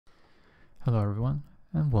Hello everyone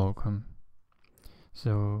and welcome.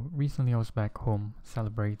 So recently I was back home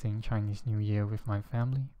celebrating Chinese New Year with my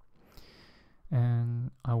family, and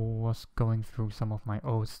I was going through some of my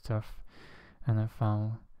old stuff and I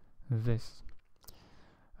found this.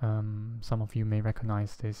 Some of you may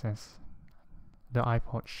recognize this as the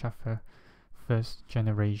iPod Shuffle first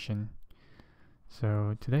generation.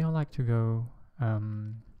 So today I'd like to go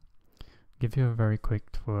give you a very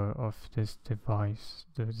quick tour of this device.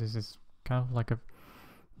 This is kind of like a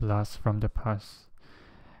blast from the past,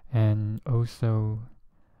 and also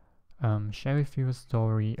share with you a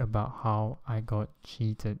story about how I got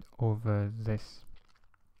cheated over this.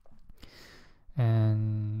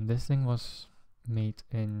 And this thing was released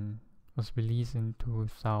in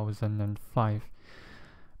 2005.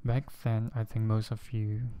 Back then, I think most of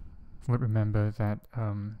you would remember that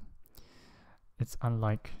it's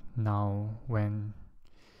unlike now when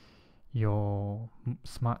your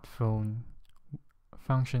smartphone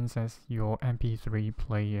functions as your MP3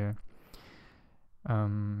 player,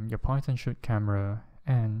 your point and shoot camera,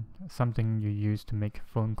 and something you use to make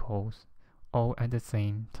phone calls all at the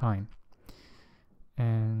same time.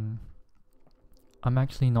 And I'm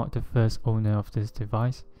actually not the first owner of this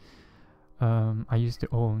device. I used to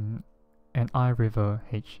own an iRiver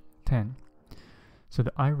H10. So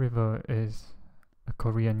the iRiver is a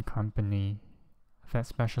Korean company that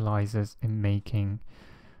specializes in making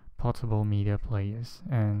portable media players,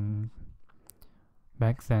 and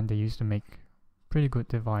back then they used to make pretty good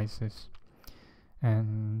devices.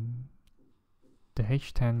 And the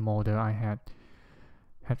H10 model I had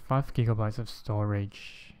 5 gigabytes of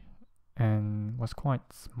storage and was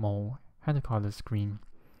quite small, had a color screen,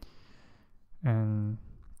 and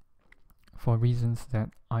for reasons that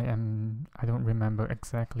I don't remember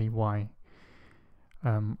exactly why,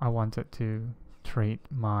 I wanted to trade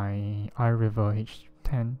my iRiver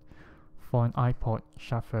H10 for an iPod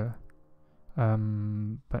Shuffle,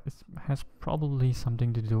 but it has probably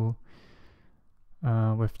something to do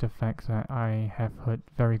with the fact that I have heard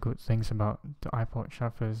very good things about the iPod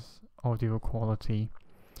Shuffle's audio quality,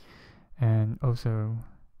 and also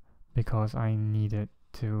because I needed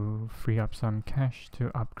to free up some cash to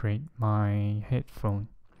upgrade my headphone.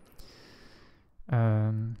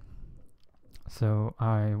 So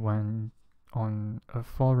I went on a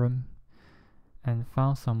forum and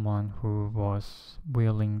found someone who was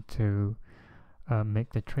willing to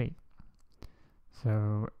make the trade.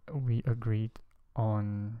 So he agreed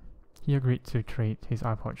to trade his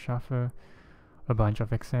iPod Shuffle, a bunch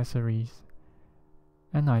of accessories,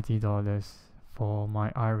 and $90 for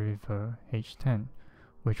my iRiver H10,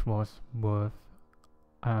 which was worth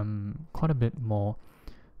quite a bit more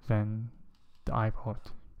than the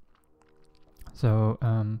iPod. So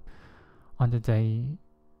on the day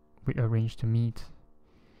we arranged to meet,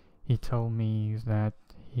 he told me that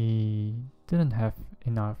he didn't have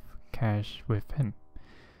enough cash with him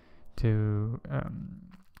to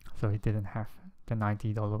so he didn't have the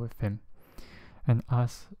 $90 with him, and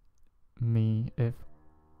asked me if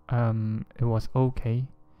it was okay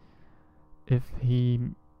if he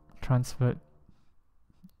transferred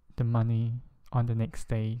the money on the next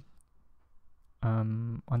day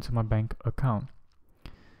onto my bank account.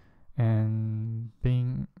 And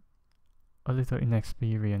being a little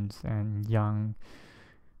inexperienced and younger,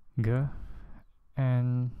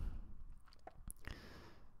 and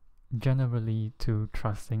generally too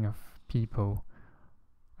trusting of people,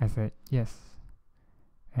 I said yes.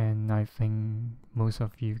 And I think most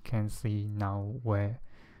of you can see now where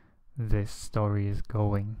this story is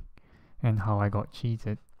going and how I got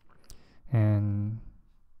cheated. And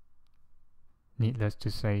needless to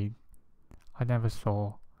say, I never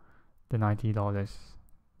saw the $90.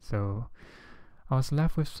 So I was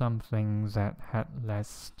left with something that had less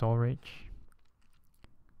storage,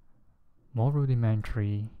 more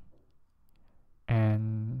rudimentary,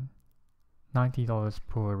 and $90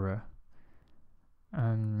 poorer.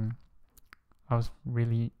 And I was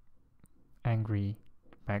really angry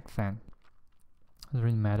back then. I was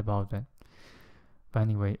really mad about it. But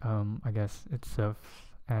anyway, I guess it serves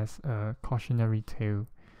as a cautionary tale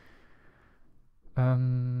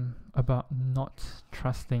about not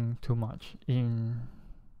trusting too much in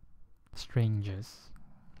strangers.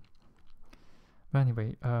 But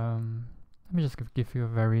anyway, let me just give you a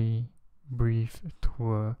very brief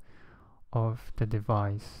tour of the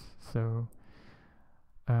device. So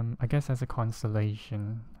I guess as a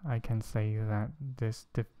consolation, I can say that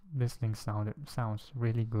this thing sounds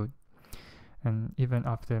really good, and even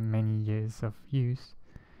after many years of use,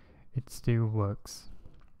 it still works.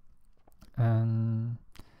 And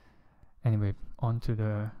anyway, on to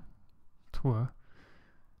the tour.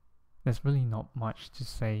 there's really not much to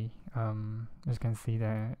say. As you can see,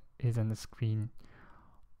 there isn't a screen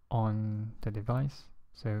on the device,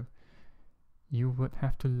 so you would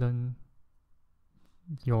have to learn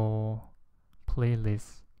your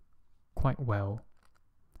playlist quite well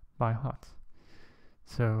by heart.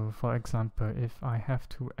 So for example, if I have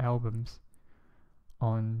 2 albums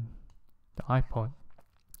on the iPod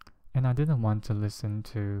and I didn't want to listen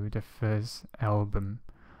to the first album,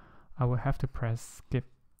 I would have to press skip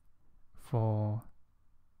for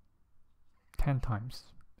 10 times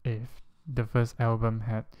if the first album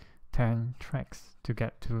had 10 tracks to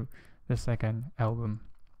get to the second album.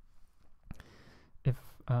 If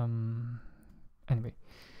anyway,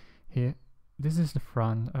 here, this is the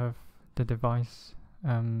front of the device.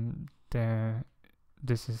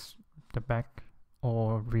 This is the back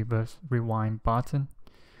or reverse rewind button.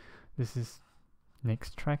 This is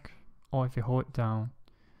next track, or if you hold down,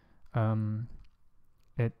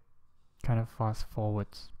 it kind of fast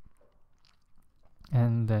forwards.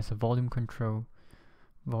 And there's a volume control,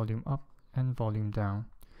 volume up and volume down.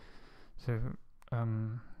 So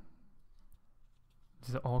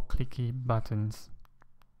these are all clicky buttons.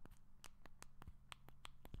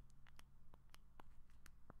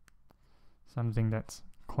 Something that's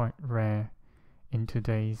quite rare in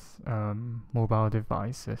today's mobile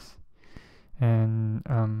devices. And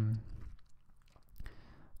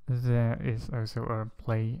there is also a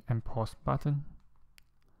play and pause button,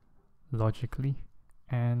 logically,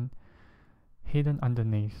 and hidden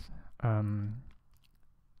underneath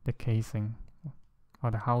the casing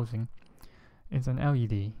or the housing is an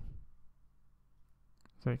LED.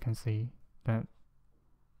 So you can see that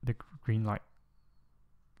the green light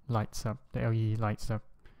lights up, the LED lights up,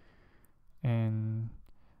 and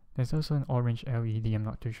there's also an orange LED. I'm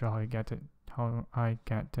not too sure how I get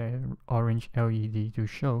the orange LED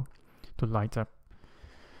to light up.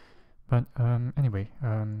 But anyway,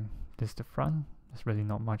 this is the front. There's really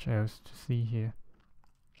not much else to see here.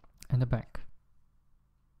 And the back.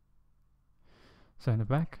 So in the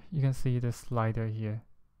back, you can see the slider here.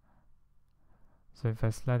 So if I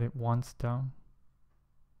slide it once down,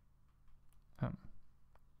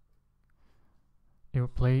 it will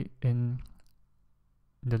play in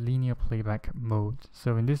the linear playback mode.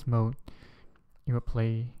 So in this mode, it will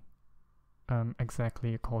play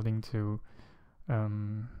exactly according to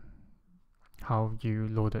how you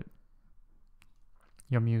loaded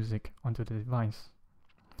your music onto the device.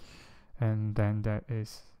 And then there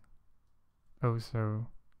is also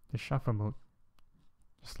the shuffle mode,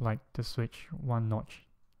 just like to switch one notch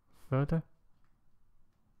further,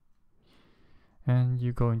 and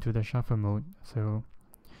you go into the shuffle mode. So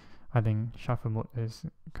I think shuffle mode is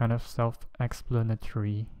kind of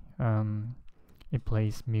self-explanatory. It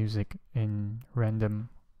plays music in random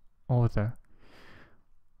order,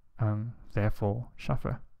 therefore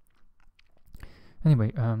shuffle.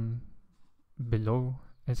 Anyway, below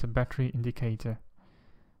is a battery indicator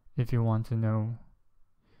if you want to know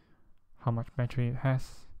how much battery it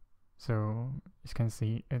has. So you can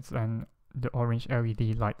see the orange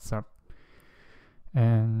LED lights up,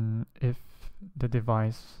 and if the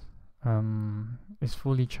device is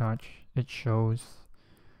fully charged, it shows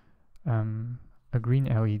a green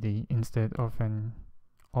LED instead of an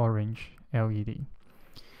orange LED.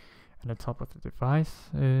 At the top of the device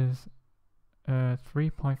is a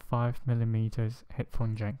 3.5mm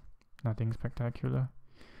headphone jack. Nothing spectacular,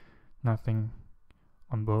 nothing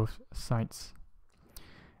on both sides,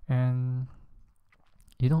 and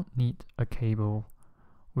you don't need a cable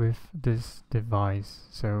with this device.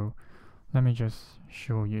 So let me just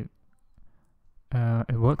show you.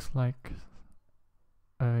 It works like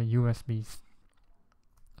a USB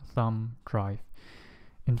thumb drive.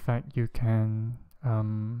 In fact, you can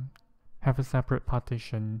have a separate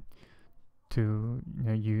partition to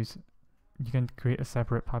use. You can create a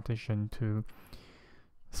separate partition to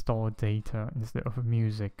store data instead of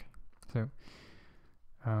music. So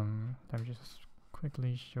let me just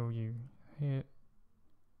quickly show you here.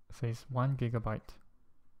 It says 1 GB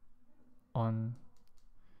on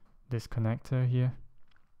this connector here,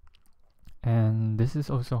 and this is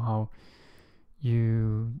also how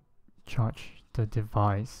you charge the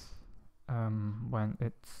device when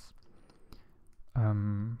it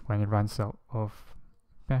runs out of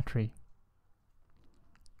battery.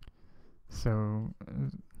 So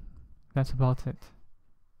that's about it.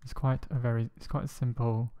 It's quite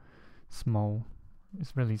simple, small.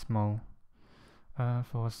 It's really small.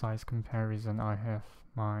 For size comparison, I have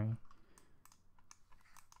my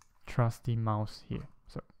trusty mouse here.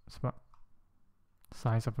 So it's about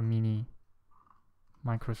size of a mini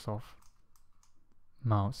Microsoft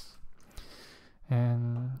mouse.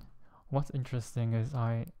 And what's interesting is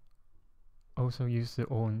I also used to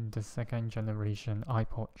own the second generation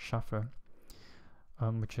iPod Shuffle,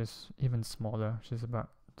 which is even smaller, which is about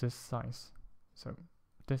this size. So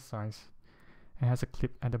this size. It has a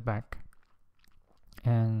clip at the back.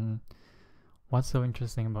 And what's so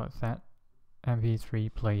interesting about that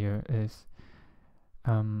MP3 player is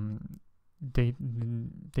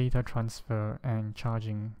data transfer and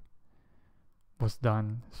charging was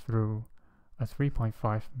done through a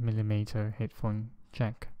 3.5mm headphone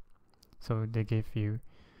jack. So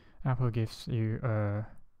Apple gives you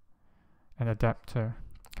an adapter,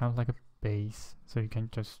 kind of like a base, so you can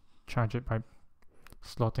just charge it by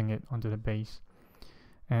slotting it onto the base.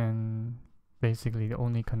 And basically the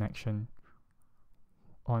only connection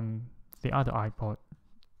on the other iPod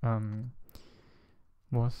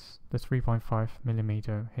was the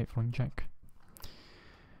 3.5mm headphone jack.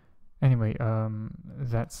 Anyway,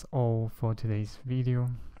 that's all for today's video.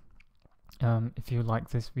 If you like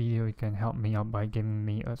this video, you can help me out by giving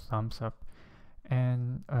me a thumbs up,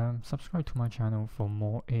 and subscribe to my channel for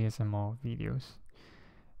more ASMR videos.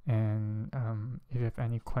 And if you have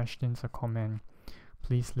any questions or comment,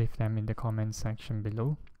 please leave them in the comment section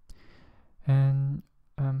below. And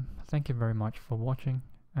thank you very much for watching,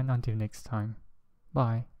 and until next time,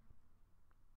 bye.